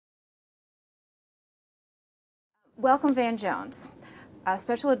Welcome, Van Jones, a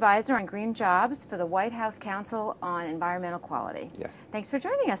special advisor on green jobs for the White House Council on Environmental Quality. Yes. Thanks for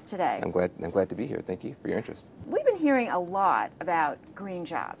joining us today. I'm glad to be here. Thank you for your interest. We've been hearing a lot about green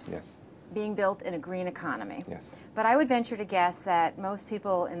jobs. Yes. Being built in a green economy. Yes. But I would venture to guess that most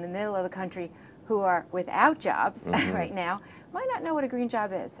people in the middle of the country who are without jobs right now might not know what a green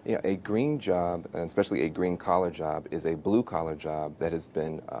job is. Yeah, a green job, and especially a green collar job, is a blue collar job that has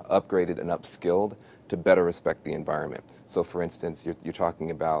been upgraded and upskilled to better respect the environment. So, for instance, you're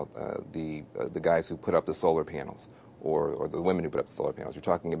talking about the guys who put up the solar panels, or the women who put up the solar panels. You're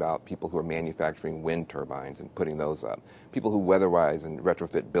talking about people who are manufacturing wind turbines and putting those up. People who weatherize and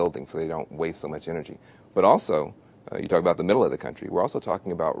retrofit buildings so they don't waste so much energy. But also, you talk about the middle of the country. We're also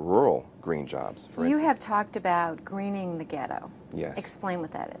talking about rural green jobs. You have talked about greening the ghetto. Yes. Explain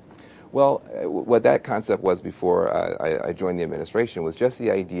what that is. Well, what that concept was before I joined the administration was just the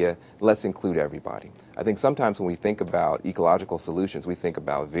idea, let's include everybody. I think sometimes when we think about ecological solutions, we think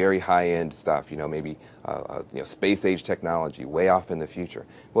about very high-end stuff, maybe space-age technology way off in the future.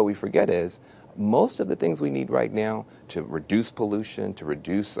 What we forget is most of the things we need right now to reduce pollution, to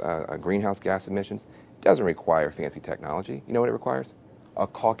reduce greenhouse gas emissions, doesn't require fancy technology. You know what it requires? A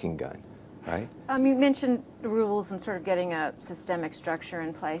caulking gun. Right? You mentioned the rules and sort of getting a systemic structure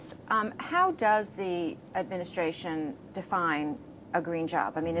in place. How does the administration define a green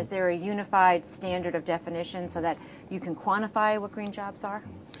job? I mean, is there a unified standard of definition so that you can quantify what green jobs are?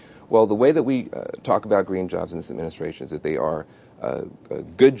 Well, the way that we talk about green jobs in this administration is that they are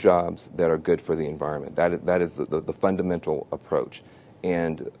good jobs that are good for the environment. That is the fundamental approach.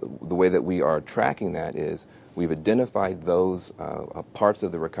 And the way that we are tracking that is we've identified those parts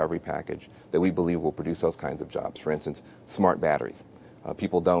of the recovery package that we believe will produce those kinds of jobs. For instance, smart batteries.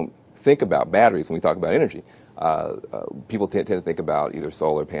 People don't think about batteries when we talk about energy. People tend to think about either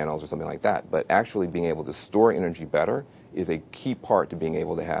solar panels or something like that. But actually being able to store energy better is a key part to being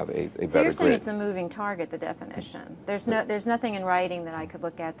able to have a better grid. So you're saying it's a moving target, the definition. There's nothing in writing that I could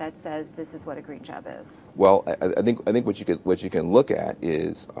look at that says this is what a green job is. Well, I think what you can look at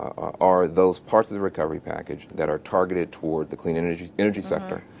is are those parts of the recovery package that are targeted toward the clean energy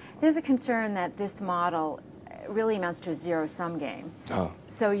sector. There's a concern that this model really amounts to a zero-sum game. Oh.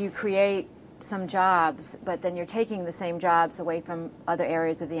 So you create some jobs, but then you're taking the same jobs away from other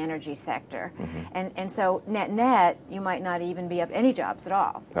areas of the energy sector. And so net, you might not even be up any jobs at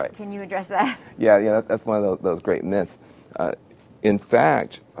all. Right. Can you address that? Yeah, that's one of those great myths. In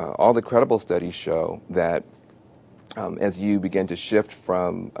fact, all the credible studies show that as you begin to shift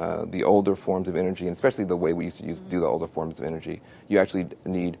from the older forms of energy, and especially the way we used to do the older forms of energy, you actually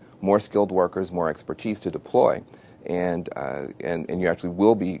need more skilled workers, more expertise to deploy. And you actually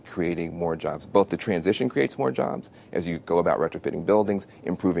will be creating more jobs. Both the transition creates more jobs as you go about retrofitting buildings,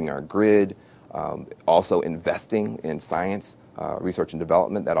 improving our grid, also investing in science, research and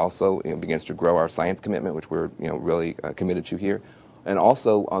development. That also begins to grow our science commitment, which we're really committed to here. And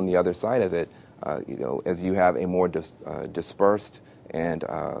also on the other side of it, as you have a more dispersed and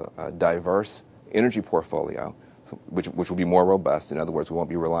diverse energy portfolio, which will be more robust. In other words, we won't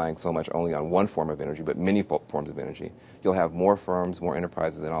be relying so much only on one form of energy, but many forms of energy. You'll have more firms, more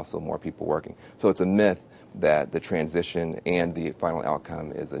enterprises, and also more people working. So it's a myth that the transition and the final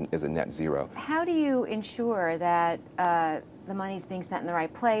outcome is a net zero. How do you ensure that the money's being spent in the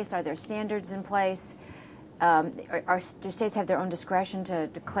right place? Are there standards in place? Do states have their own discretion to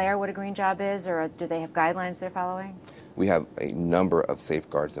declare what a green job is, or do they have guidelines they're following? We have a number of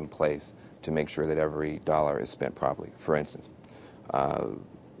safeguards in place to make sure that every dollar is spent properly. For instance,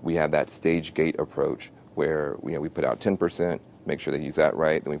 we have that stage gate approach where we put out 10%, make sure they use that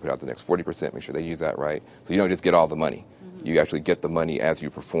right, then we put out the next 40%, make sure they use that right. So you don't just get all the money. You actually get the money as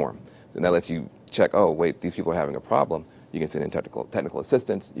you perform. And that lets you check, oh, wait, these people are having a problem. You can send in technical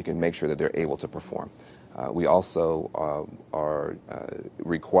assistance. You can make sure that they're able to perform. We also are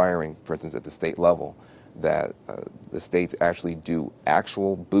requiring, for instance, at the state level, that the states actually do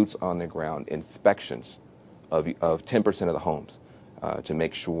actual boots-on-the-ground inspections of 10% of the homes to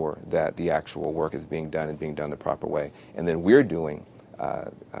make sure that the actual work is being done and being done the proper way. And then we're doing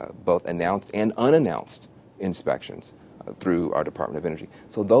both announced and unannounced inspections through our Department of Energy.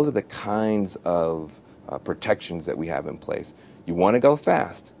 So those are the kinds of protections that we have in place. You want to go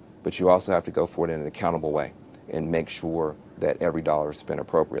fast, but you also have to go forward in an accountable way and make sure that every dollar is spent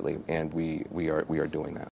appropriately, and we are doing that.